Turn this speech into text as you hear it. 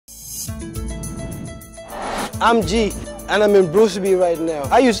I'm G, and I'm in Bruceby right now.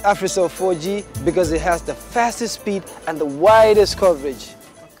 I use AfriCell 4G because it has the fastest speed and the widest coverage.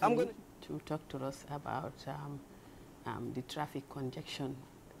 I'm going to talk to us about the traffic congestion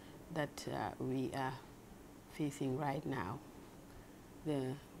that we are facing right now.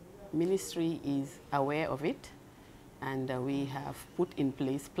 The ministry is aware of it, and we have put in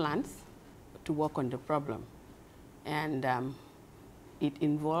place plans to work on the problem. And it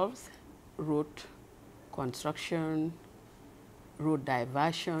involves road construction, road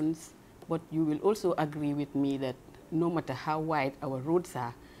diversions, but you will also agree with me that no matter how wide our roads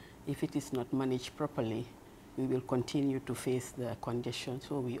are, if it is not managed properly, we will continue to face the congestion.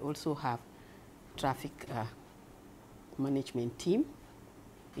 So we also have traffic management team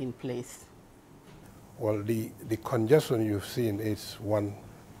in place. Well, the congestion you've seen is one.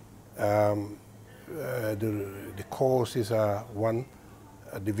 The causes are one.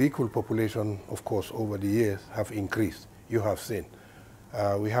 The vehicle population, of course, over the years have increased. You have seen.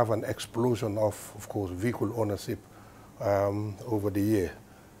 We have an explosion of course, vehicle ownership over the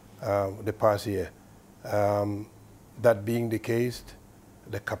past year. That being the case,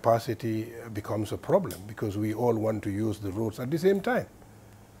 the capacity becomes a problem because we all want to use the roads at the same time.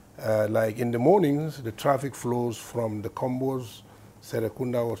 Like in the mornings, the traffic flows from the Combos,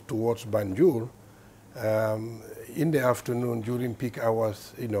 Serekunda towards Banjul. In the afternoon, during peak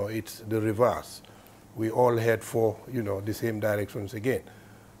hours, it's the reverse. We all head for, the same directions again.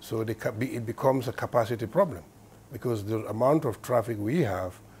 So it becomes a capacity problem because the amount of traffic we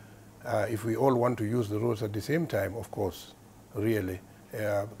have, if we all want to use the roads at the same time, of course, really,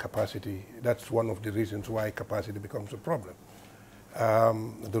 capacity, that's one of the reasons why capacity becomes a problem.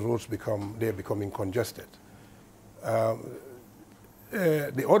 The roads they're becoming congested.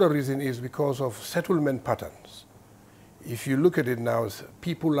 The other reason is because of settlement patterns. If you look at it now,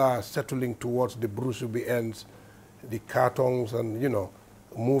 people are settling towards the Bruceby ends, the Kartongs, and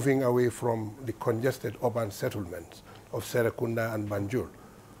moving away from the congested urban settlements of Serekunda and Banjul.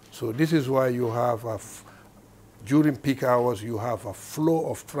 So this is why you have, during peak hours, you have a flow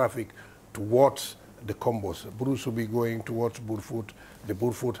of traffic towards the Combos. Bruceby going towards Burfoot, the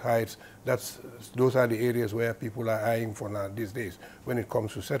Burfoot Heights. Those are the areas where people are eyeing for now these days when it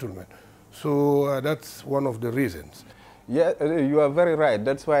comes to settlement. So that's one of the reasons. Yeah, you are very right.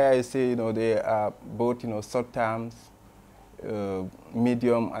 That's why I say, they are both, short terms,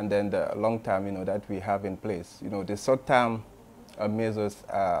 medium, and then the long term, that we have in place. The short term measures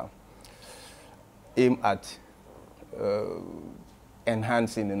are aimed at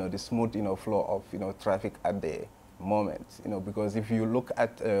enhancing, the smooth, flow of, traffic at the moment. Because if you look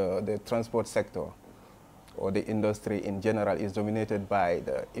at the transport sector or the industry in general, is dominated by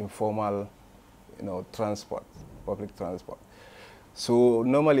the informal, transport. Public transport. So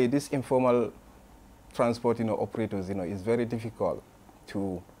normally this informal transport, operators, it's very difficult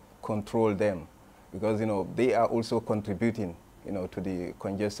to control them because, they are also contributing, to the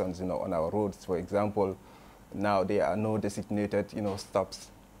congestions, on our roads. For example, now there are no designated,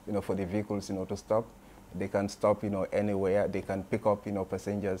 stops, for the vehicles, to stop. They can stop, anywhere. They can pick up,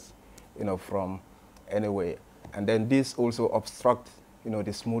 passengers, from anywhere. And then this also obstructs,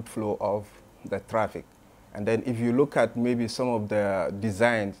 the smooth flow of the traffic. And then if you look at maybe some of the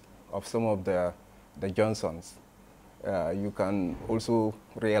designs of some of the junctions, you can also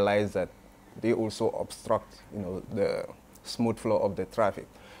realize that they also obstruct, the smooth flow of the traffic.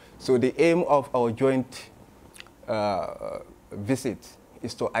 So the aim of our joint visit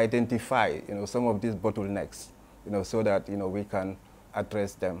is to identify, some of these bottlenecks, so that, we can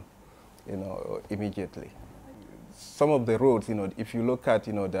address them, immediately. Some of the roads, if you look at,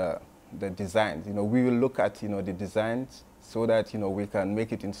 the designs, we will look at, the designs so that, we can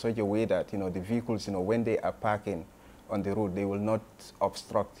make it in such a way that, the vehicles, when they are parking on the road, they will not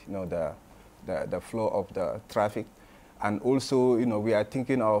obstruct, the flow of the traffic. And also, we are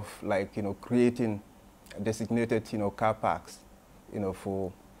thinking of like, creating designated, car parks,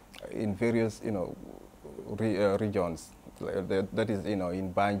 for in various, regions. That is,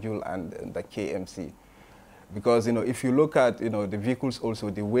 in Banjul and the KMC. Because, if you look at, the vehicles also,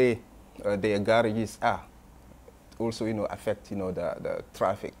 the way their garages are, also, affect, the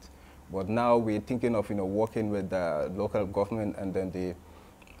traffic. But now we're thinking of, working with the local government and then the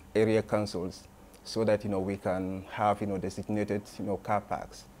area councils so that, we can have, designated, car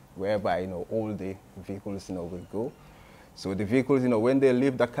parks whereby, all the vehicles, will go. So the vehicles, when they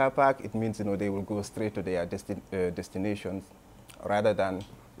leave the car park, it means, they will go straight to their destinations rather than,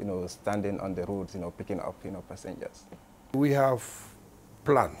 standing on the roads, picking up, passengers. We have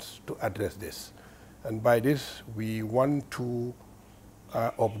plans to address this. And by this, we want to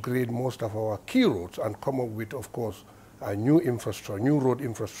upgrade most of our key roads and come up with, of course, new road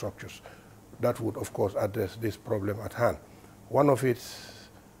infrastructures that would, of course, address this problem at hand. One of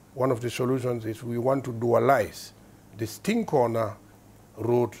the solutions is we want to dualize the Sting Corner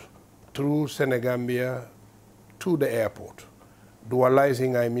road through Senegambia to the airport.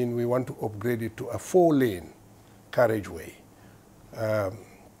 Dualizing, I mean, we want to upgrade it to a 4-lane carriageway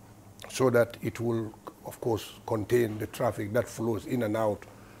so that it will, of course, contain the traffic that flows in and out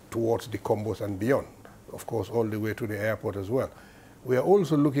towards the combos and beyond, of course, all the way to the airport as well. We are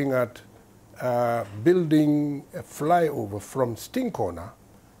also looking at building a flyover from Sting Corner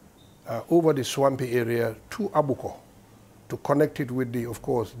over the swampy area to Abuko to connect it with the, of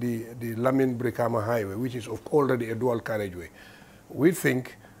course, the Lamin-Brikama Highway, which is already a dual carriageway. We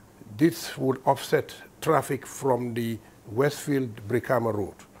think this would offset traffic from the Westfield-Brikama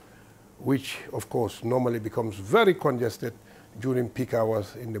Road, which, of course, normally becomes very congested during peak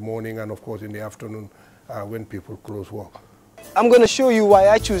hours in the morning and, of course, in the afternoon when people close work. I'm going to show you why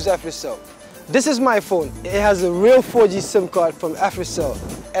I choose AfriCell. This is my phone. It has a real 4G SIM card from AfriCell.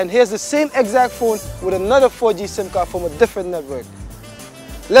 And here's the same exact phone with another 4G SIM card from a different network.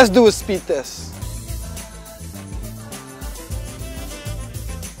 Let's do a speed test.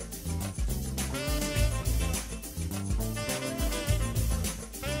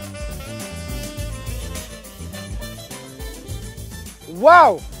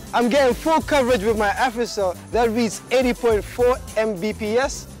 Wow! I'm getting full coverage with my AfriCell that reads 80.4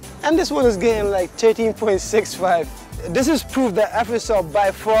 Mbps, and this one is getting like 13.65. This is proof that AfriCell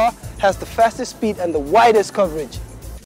by far has the fastest speed and the widest coverage.